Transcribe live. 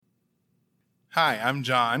Hi, I'm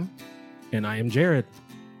John. And I am Jared.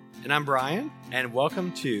 And I'm Brian, and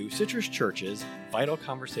welcome to Citrus Church's Vital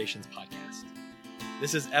Conversations podcast.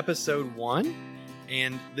 This is episode 1,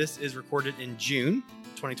 and this is recorded in June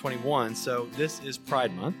 2021, so this is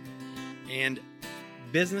Pride Month. And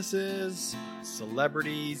businesses,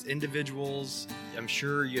 celebrities, individuals, I'm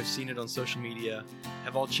sure you've seen it on social media,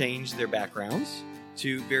 have all changed their backgrounds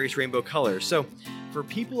to various rainbow colors. So for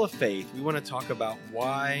people of faith, we want to talk about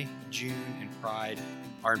why June and Pride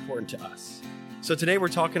are important to us. So today we're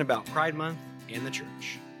talking about Pride Month and the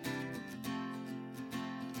church.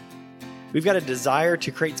 We've got a desire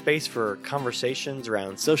to create space for conversations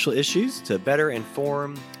around social issues to better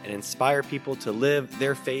inform and inspire people to live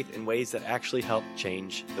their faith in ways that actually help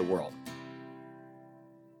change the world.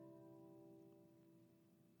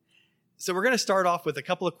 So we're going to start off with a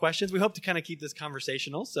couple of questions. We hope to kind of keep this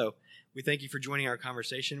conversational, so we thank you for joining our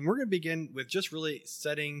conversation. We're going to begin with just really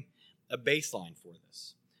setting a baseline for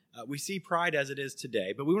this. We see Pride as it is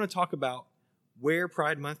today, but we want to talk about where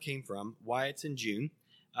Pride Month came from, why it's in June.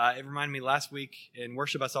 It reminded me last week in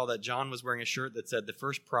worship, I saw that John was wearing a shirt that said the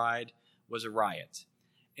first Pride was a riot.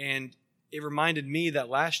 And it reminded me that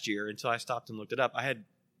last year, until I stopped and looked it up, I had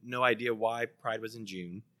no idea why Pride was in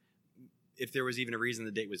June, if there was even a reason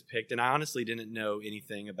the date was picked. And I honestly didn't know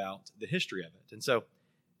anything about the history of it. And so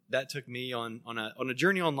that took me on a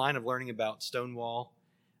journey online of learning about Stonewall,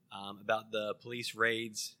 about the police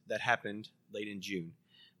raids that happened late in June.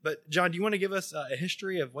 But John, do you want to give us a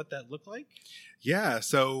history of what that looked like? Yeah,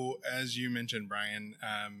 so as you mentioned, Brian,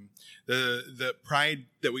 the Pride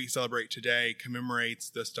that we celebrate today commemorates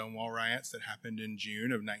the Stonewall riots that happened in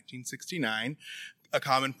June of 1969. A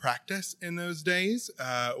common practice in those days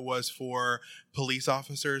was for police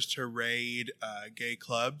officers to raid gay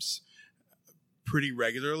clubs pretty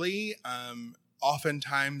regularly.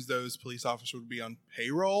 Oftentimes, those police officers would be on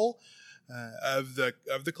payroll of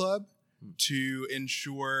the club to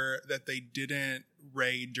ensure that they didn't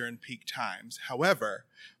raid during peak times. However,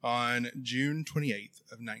 on June 28th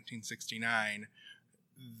of 1969,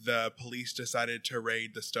 the police decided to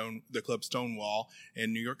raid the club Stonewall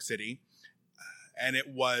in New York City. And it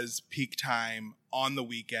was peak time on the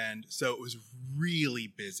weekend, so it was really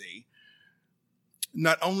busy.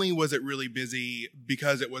 Not only was it really busy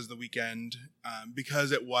because it was the weekend,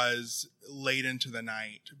 because it was late into the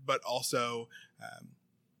night, but also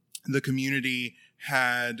the community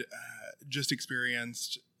had just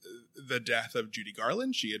experienced the death of Judy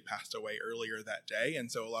Garland. She had passed away earlier that day,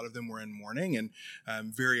 and so a lot of them were in mourning and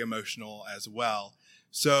very emotional as well.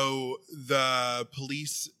 So the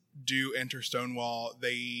police do enter Stonewall.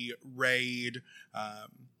 They raid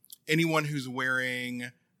anyone who's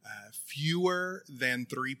wearing fewer than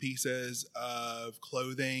 3 pieces of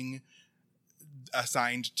clothing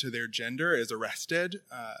assigned to their gender is arrested.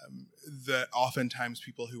 Oftentimes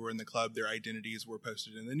people who were in the club, their identities were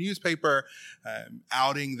posted in the newspaper,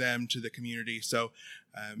 outing them to the community. So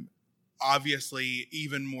obviously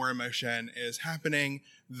even more emotion is happening.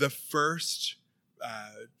 The first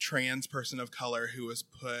trans person of color who was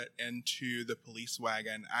put into the police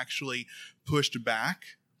wagon actually pushed back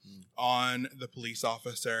on the police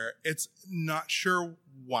officer. It's not sure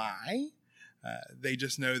why. They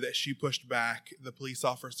just know that she pushed back, the police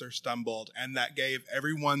officer stumbled, and that gave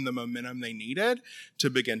everyone the momentum they needed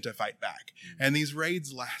to begin to fight back. And these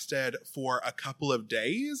raids lasted for a couple of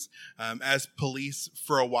days as police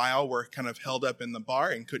for a while were kind of held up in the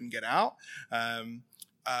bar and couldn't get out.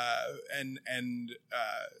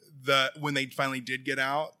 When they finally did get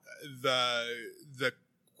out, the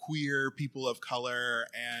queer people of color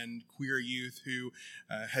and queer youth who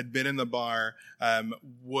had been in the bar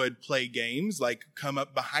would play games, like come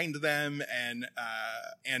up behind them and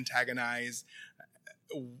antagonize,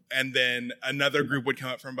 and then another group would come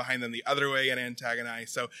up from behind them the other way and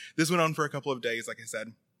antagonize. So this went on for a couple of days, like I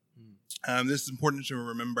said. This is important to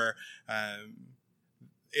remember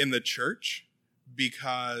in the church,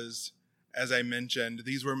 because, as I mentioned,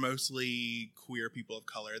 these were mostly queer people of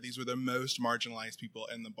color. These were the most marginalized people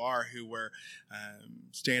in the bar who were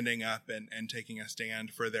standing up and taking a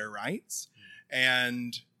stand for their rights.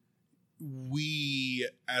 And we,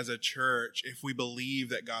 as a church, if we believe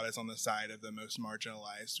that God is on the side of the most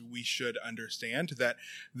marginalized, we should understand that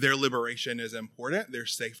their liberation is important, their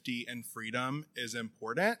safety and freedom is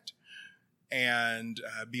important, and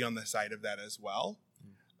be on the side of that as well.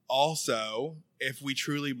 Also, if we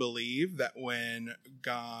truly believe that when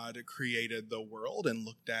God created the world and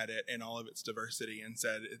looked at it in all of its diversity and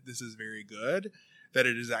said, this is very good, that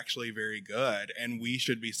it is actually very good, and we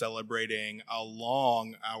should be celebrating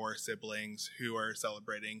along our siblings who are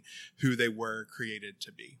celebrating who they were created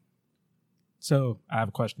to be. So I have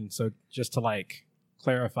a question. So just to like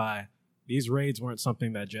clarify, these raids weren't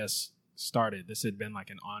something that just started. This had been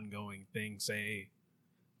like an ongoing thing. Say,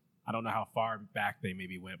 I don't know how far back they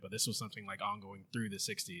maybe went, but this was something like ongoing through the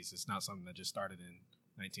 60s. It's not something that just started in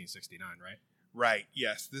 1969, right? Right.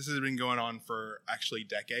 Yes, this has been going on for actually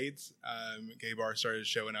decades. Gay bars started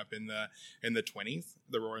showing up in the 20s,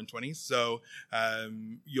 the Roaring 20s. So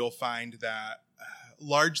you'll find that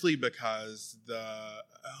largely because the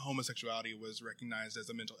homosexuality was recognized as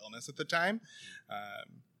a mental illness at the time.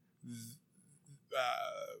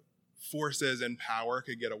 Forces and power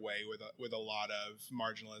could get away with a lot of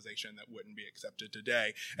marginalization that wouldn't be accepted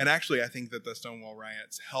today. And actually, I think that the Stonewall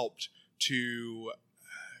riots helped to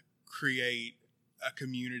create a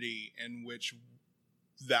community in which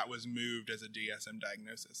that was moved as a DSM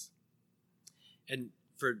diagnosis. And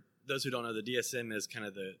for those who don't know, the DSM is kind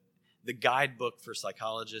of the guidebook for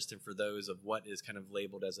psychologists and for those of what is kind of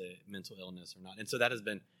labeled as a mental illness or not. And so that has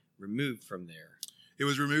been removed from there. It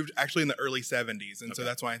was removed actually in the early 70s, and so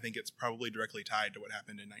that's why I think it's probably directly tied to what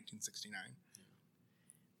happened in 1969.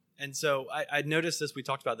 And so I noticed this, we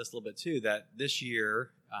talked about this a little bit too, that this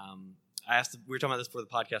year, we were talking about this before the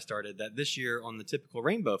podcast started, that this year on the typical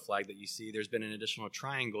rainbow flag that you see, there's been an additional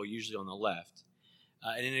triangle usually on the left.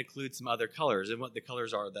 And it includes some other colors. And what the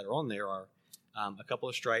colors are that are on there are a couple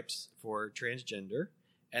of stripes for transgender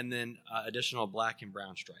and then additional black and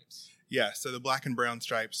brown stripes. Yeah, so the black and brown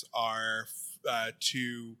stripes are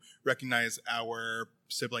to recognize our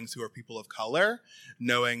siblings who are people of color,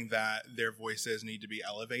 knowing that their voices need to be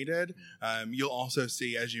elevated. You'll also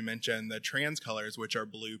see, as you mentioned, the trans colors, which are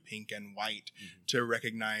blue, pink, and white, to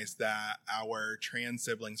recognize that our trans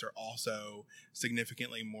siblings are also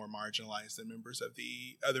significantly more marginalized than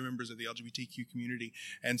other members of the LGBTQ community.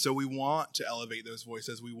 And so we want to elevate those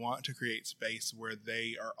voices. We want to create space where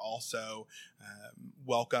they are also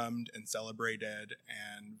welcomed and celebrated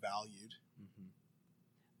and valued.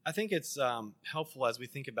 I think it's helpful as we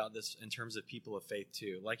think about this in terms of people of faith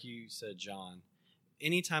too. Like you said, John,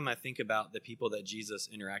 anytime I think about the people that Jesus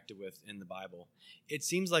interacted with in the Bible, it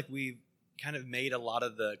seems like we've kind of made a lot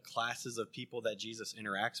of the classes of people that Jesus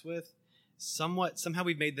interacts with somehow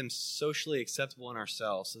we've made them socially acceptable in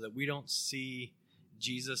ourselves so that we don't see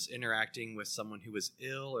Jesus interacting with someone who is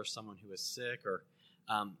ill or someone who is sick or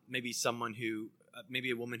maybe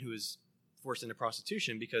a woman who is forced into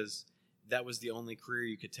prostitution because that was the only career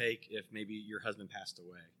you could take if maybe your husband passed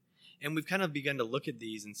away. And we've kind of begun to look at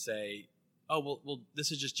these and say, oh, well,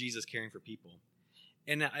 this is just Jesus caring for people.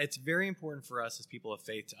 And it's very important for us as people of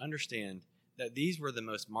faith to understand that these were the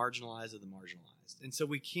most marginalized of the marginalized. And so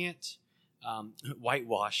we can't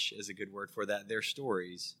whitewash is a good word for that, their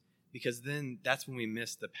stories, because then that's when we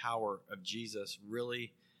miss the power of Jesus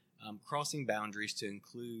really crossing boundaries to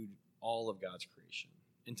include all of God's creation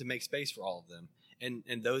and to make space for all of them.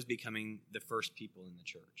 And those becoming the first people in the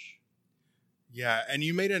church. Yeah, and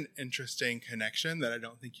you made an interesting connection that I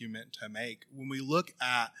don't think you meant to make. When we look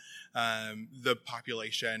at the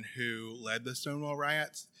population who led the Stonewall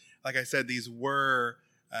riots, like I said, these were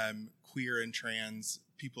queer and trans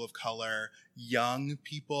people of color, young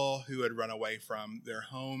people who had run away from their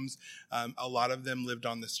homes. A lot of them lived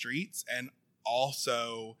on the streets and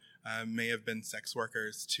also may have been sex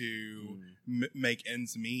workers to make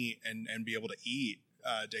ends meet and be able to eat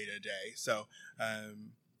day to day. So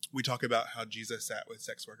we talk about how Jesus sat with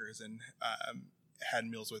sex workers and had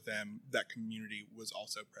meals with them. That community was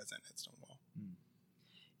also present at Stonewall.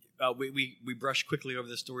 We brushed quickly over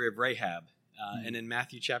the story of Rahab. And in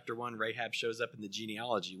Matthew chapter 1, Rahab shows up in the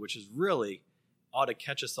genealogy, which is really ought to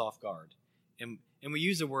catch us off guard. And we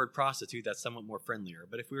use the word prostitute, that's somewhat more friendlier.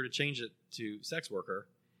 But if we were to change it to sex worker,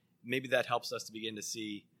 maybe that helps us to begin to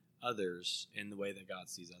see others in the way that God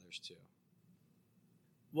sees others too.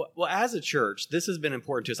 Well, as a church, this has been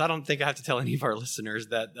important to us. I don't think I have to tell any of our listeners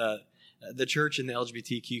that the church and the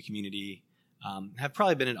LGBTQ community have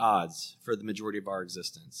probably been at odds for the majority of our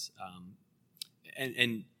existence.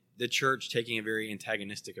 And the church taking a very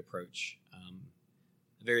antagonistic approach,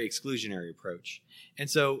 a very exclusionary approach. And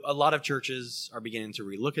so a lot of churches are beginning to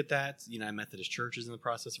relook at that. United Methodist Church is in the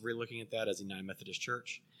process of relooking at that as a United Methodist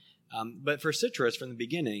Church. But for Citrus, from the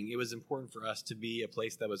beginning, it was important for us to be a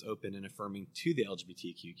place that was open and affirming to the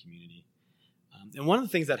LGBTQ community. And one of the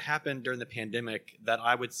things that happened during the pandemic that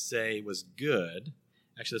I would say was good,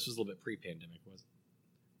 actually this was a little bit pre-pandemic, wasn't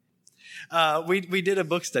it? We did a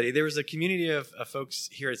book study. There was a community of folks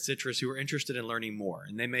here at Citrus who were interested in learning more.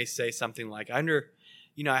 And they may say something like, I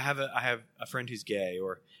have a friend who's gay,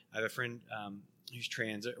 or I have a friend who's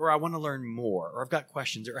trans, or I want to learn more, or I've got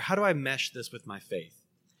questions, or how do I mesh this with my faith?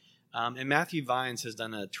 And Matthew Vines has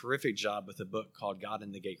done a terrific job with a book called God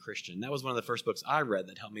and the Gay Christian. That was one of the first books I read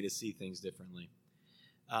that helped me to see things differently.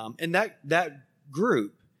 And that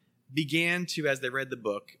group began to, as they read the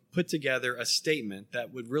book, put together a statement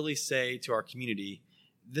that would really say to our community,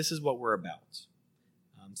 this is what we're about.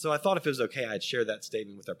 So I thought if it was okay, I'd share that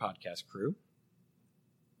statement with our podcast crew.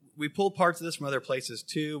 We pulled parts of this from other places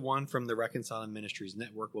too, one from the Reconciling Ministries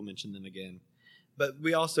Network. We'll mention them again. But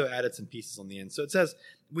we also added some pieces on the end. So it says,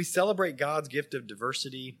 we celebrate God's gift of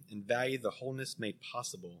diversity and value the wholeness made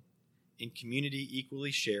possible in community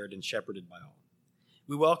equally shared and shepherded by all.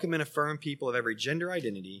 We welcome and affirm people of every gender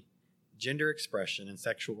identity, gender expression, and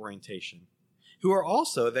sexual orientation, who are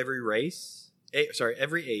also of every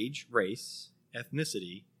age, race,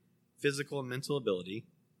 ethnicity, physical and mental ability,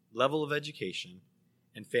 level of education,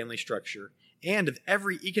 and family structure, and of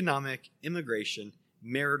every economic, immigration,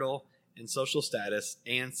 marital, and social status,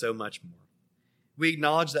 and so much more. We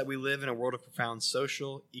acknowledge that we live in a world of profound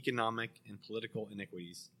social, economic, and political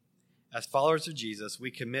iniquities. As followers of Jesus,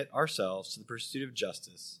 we commit ourselves to the pursuit of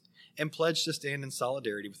justice and pledge to stand in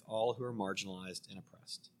solidarity with all who are marginalized and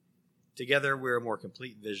oppressed. Together, we're a more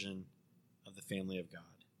complete vision of the family of God.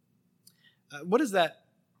 What does that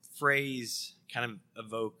phrase kind of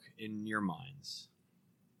evoke in your minds?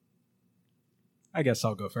 I guess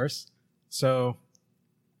I'll go first. So,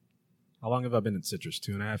 how long have I been at Citrus?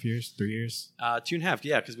 2.5 years? 3 years? 2.5,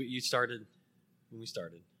 yeah, because you started when we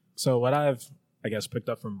started. So what I've, I guess, picked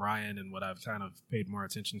up from Brian and what I've kind of paid more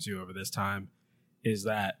attention to over this time is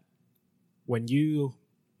that when you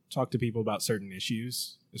talk to people about certain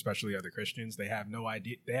issues, especially other Christians, they have no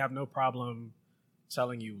idea, they have no problem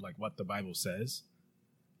telling you like what the Bible says.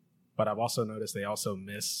 But I've also noticed they also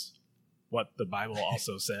miss what the Bible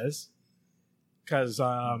also says. Because,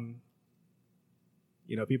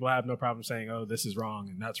 people have no problem saying, oh, this is wrong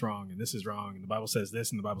and that's wrong and this is wrong and the Bible says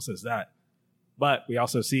this and the Bible says that. But we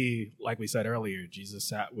also see, like we said earlier, Jesus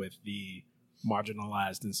sat with the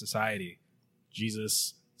marginalized in society.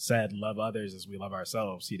 Jesus said, love others as we love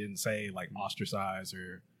ourselves. He didn't say, like, ostracize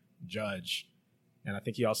or judge. And I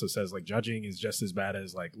think he also says, like, judging is just as bad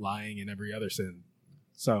as, like, lying and every other sin.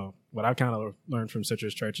 So what I've kind of learned from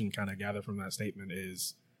Citrus Church and kind of gathered from that statement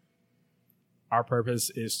is our purpose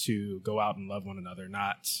is to go out and love one another,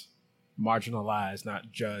 not marginalize,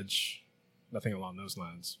 not judge, nothing along those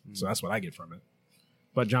lines. Mm-hmm. So that's what I get from it.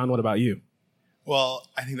 But John, what about you? Well,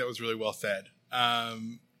 I think that was really well said.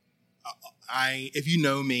 If you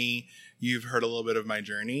know me, you've heard a little bit of my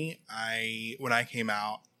journey. When I came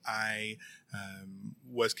out, I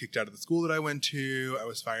was kicked out of the school that I went to. I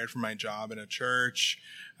was fired from my job in a church.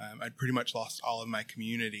 I'd pretty much lost all of my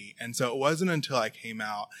community. And so it wasn't until I came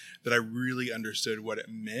out that I really understood what it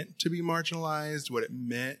meant to be marginalized, what it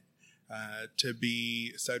meant to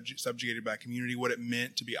be subjugated by community, what it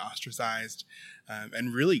meant to be ostracized,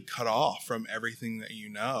 and really cut off from everything that you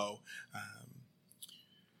know.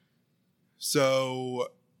 So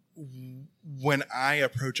when I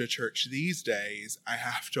approach a church these days, I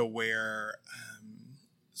have to wear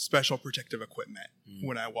special protective equipment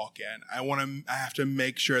when I walk in. I have to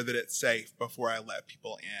make sure that it's safe before I let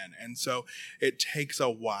people in. And so it takes a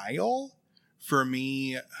while for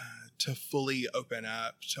me to fully open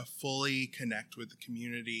up, to fully connect with the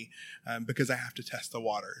community, because I have to test the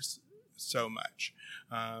waters so much.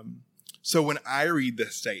 So when I read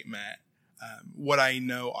this statement, what I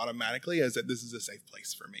know automatically is that this is a safe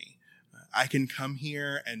place for me. I can come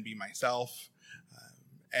here and be myself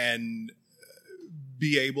and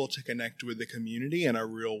be able to connect with the community in a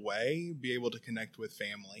real way, be able to connect with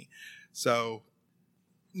family. So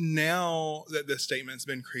now that this statement's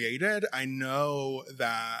been created, I know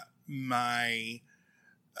that my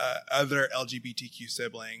other LGBTQ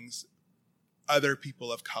siblings, other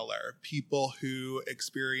people of color, people who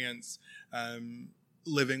experience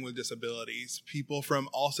living with disabilities, people from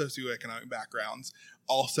all socioeconomic backgrounds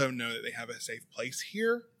also know that they have a safe place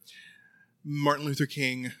here. Martin Luther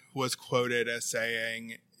King was quoted as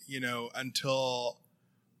saying, until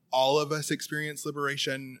all of us experience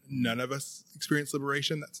liberation, none of us experience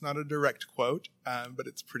liberation. That's not a direct quote, but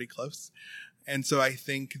it's pretty close. And so I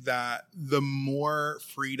think that the more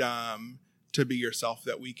freedom to be yourself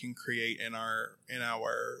that we can create in our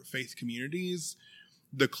faith communities,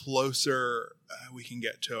 the closer we can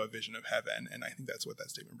get to a vision of heaven. And I think that's what that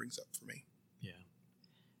statement brings up for me. Yeah.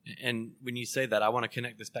 And when you say that, I want to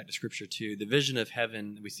connect this back to Scripture too. The vision of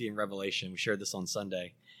heaven we see in Revelation, we shared this on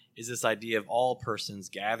Sunday, is this idea of all persons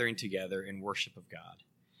gathering together in worship of God.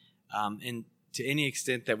 And to any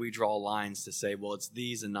extent that we draw lines to say, well, it's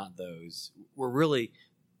these and not those, we're really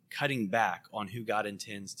cutting back on who God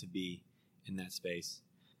intends to be in that space.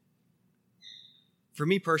 for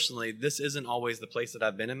me personally, this isn't always the place that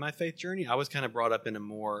I've been in my faith journey. I was kind of brought up in a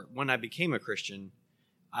more, when I became a Christian,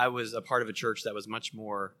 I was a part of a church that was much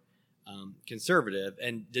more conservative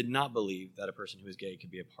and did not believe that a person who was gay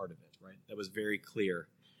could be a part of it, right? That was very clear.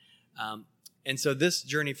 And so this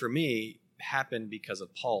journey for me happened because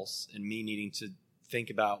of Pulse and me needing to think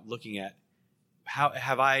about looking at how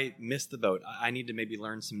have I missed the boat? I need to maybe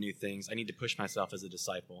learn some new things. I need to push myself as a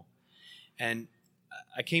disciple. And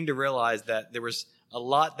I came to realize that there was a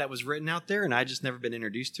lot that was written out there, and I just never been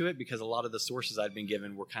introduced to it because a lot of the sources I'd been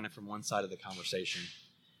given were kind of from one side of the conversation.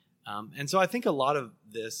 And so I think a lot of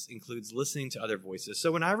this includes listening to other voices.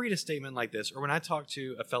 So when I read a statement like this, or when I talk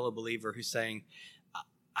to a fellow believer who's saying,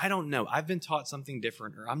 I don't know, I've been taught something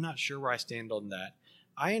different, or I'm not sure where I stand on that,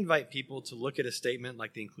 I invite people to look at a statement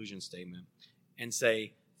like the inclusion statement and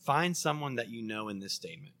say, find someone that you know in this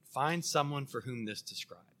statement. Find someone for whom this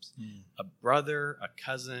describes. A brother, a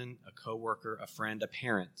cousin, a coworker, a friend, a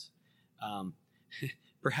parent,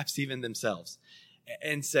 perhaps even themselves.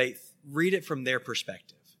 And say, read it from their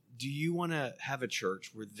perspective. Do you want to have a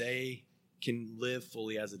church where they can live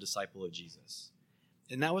fully as a disciple of Jesus?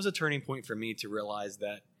 And that was a turning point for me to realize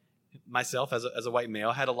that myself as a white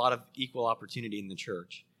male had a lot of equal opportunity in the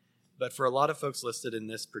church. But for a lot of folks listed in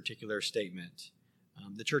this particular statement,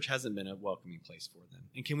 the church hasn't been a welcoming place for them.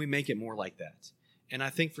 And can we make it more like that? And I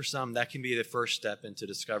think for some, that can be the first step into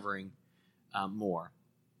discovering more.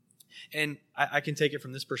 And I can take it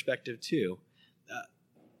from this perspective too.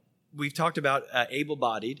 We've talked about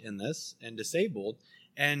able-bodied in this and disabled,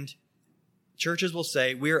 and churches will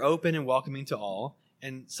say, we are open and welcoming to all,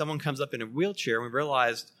 and someone comes up in a wheelchair, and we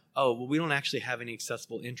realized, oh, well, we don't actually have any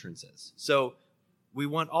accessible entrances. So we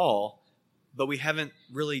want all, but we haven't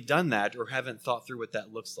really done that or haven't thought through what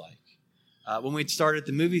that looks like. When we started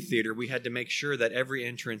the movie theater, we had to make sure that every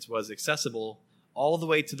entrance was accessible all the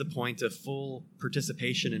way to the point of full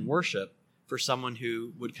participation in worship for someone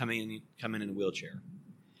who would come in in a wheelchair.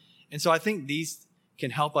 And so I think these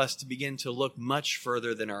can help us to begin to look much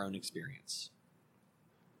further than our own experience.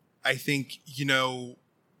 I think,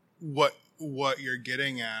 what you're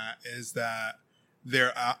getting at is that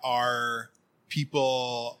there are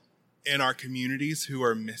people in our communities who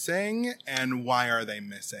are missing, and why are they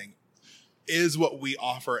missing? Is what we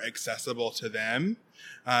offer accessible to them?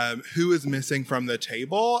 Who is missing from the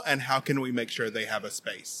table, and how can we make sure they have a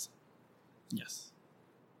space? Yes.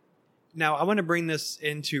 Now, I want to bring this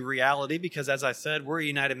into reality because, as I said, we're a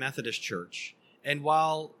United Methodist Church. And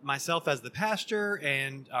while myself as the pastor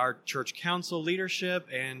and our church council leadership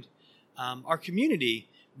and our community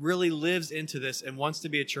really lives into this and wants to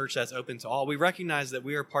be a church that's open to all, we recognize that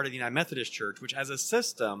we are part of the United Methodist Church, which as a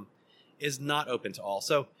system is not open to all.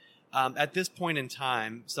 So at this point in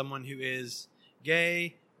time, someone who is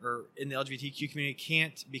gay or in the LGBTQ community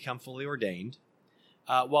can't become fully ordained.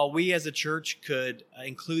 While we as a church could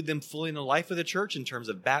include them fully in the life of the church in terms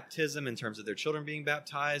of baptism, in terms of their children being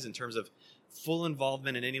baptized, in terms of full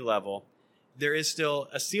involvement at any level, there is still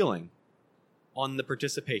a ceiling on the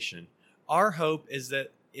participation. Our hope is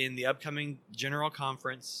that in the upcoming general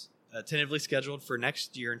conference, tentatively scheduled for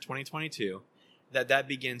next year in 2022, that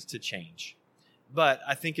begins to change. But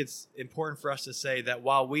I think it's important for us to say that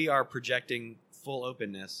while we are projecting full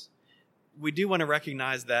openness, we do want to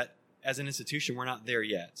recognize that as an institution, we're not there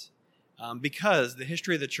yet. Because the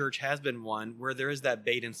history of the church has been one where there is that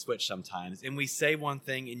bait and switch sometimes, and we say one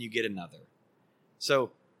thing and you get another.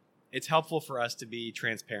 So it's helpful for us to be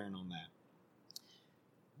transparent on that.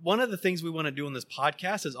 One of the things we want to do on this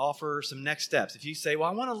podcast is offer some next steps. If you say, well,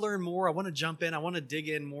 I want to learn more, I want to jump in, I want to dig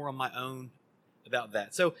in more on my own about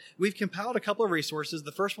that. So we've compiled a couple of resources.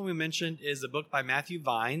 The first one we mentioned is a book by Matthew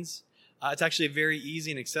Vines. It's actually a very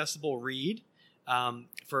easy and accessible read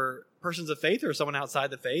for persons of faith or someone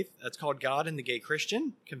outside the faith. It's called God and the Gay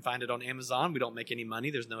Christian. You can find it on Amazon. We don't make any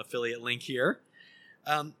money. There's no affiliate link here.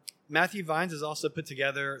 Matthew Vines has also put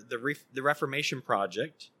together the Reformation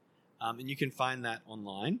Project, and you can find that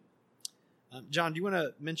online. John, do you want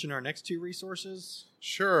to mention our next two resources?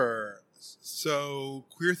 Sure. So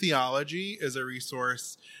Queer Theology is a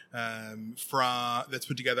resource that's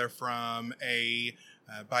put together from a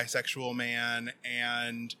bisexual man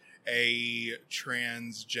and a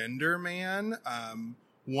transgender man.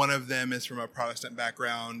 One of them is from a Protestant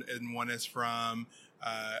background and one is from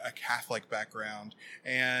a Catholic background.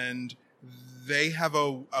 And they have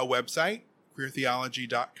a website,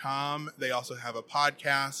 queertheology.com. They also have a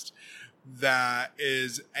podcast that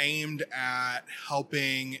is aimed at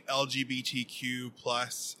helping LGBTQ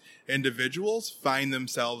plus individuals find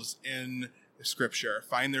themselves in Scripture,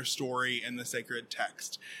 find their story in the sacred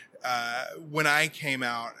text. When I came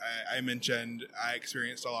out, I mentioned I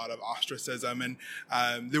experienced a lot of ostracism,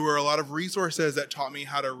 and there were a lot of resources that taught me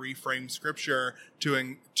how to reframe Scripture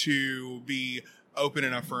to be open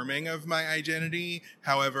and affirming of my identity.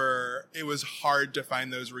 However, it was hard to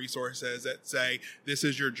find those resources that say, this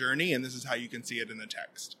is your journey and this is how you can see it in the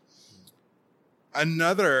text.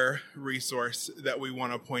 Another resource that we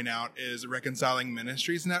want to point out is Reconciling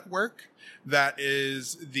Ministries Network. That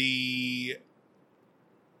is the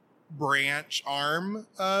branch arm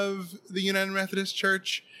of the United Methodist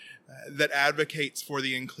Church that advocates for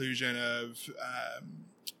the inclusion of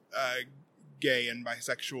gay and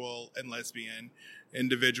bisexual and lesbian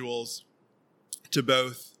individuals to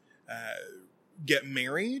both get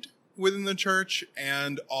married within the church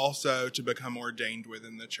and also to become ordained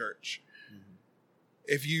within the church.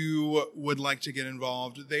 If you would like to get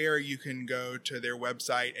involved there, you can go to their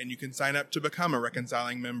website and you can sign up to become a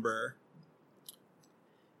Reconciling member.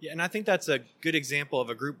 Yeah, and I think that's a good example of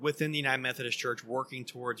a group within the United Methodist Church working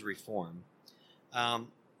towards reform.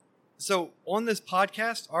 So on this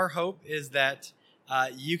podcast, our hope is that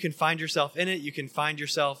you can find yourself in it. You can find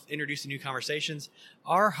yourself introduced to new conversations.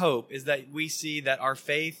 Our hope is that we see that our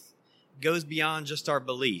faith goes beyond just our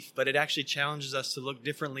belief, but it actually challenges us to look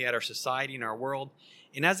differently at our society and our world.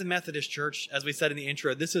 And as a Methodist Church, as we said in the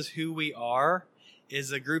intro, this is who we are,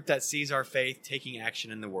 is a group that sees our faith taking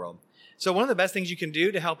action in the world. So one of the best things you can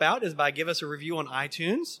do to help out is by give us a review on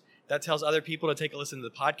iTunes. That tells other people to take a listen to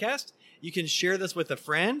the podcast. You can share this with a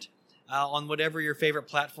friend on whatever your favorite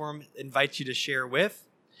platform invites you to share with.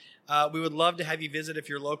 We would love to have you visit if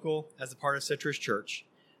you're local as a part of Citrus Church.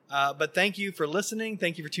 But thank you for listening.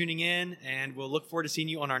 Thank you for tuning in, and we'll look forward to seeing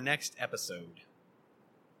you on our next episode.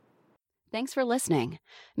 Thanks for listening.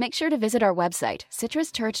 Make sure to visit our website,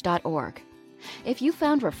 citruschurch.org. If you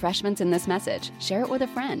found refreshments in this message, share it with a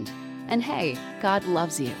friend. And hey, God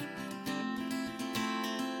loves you.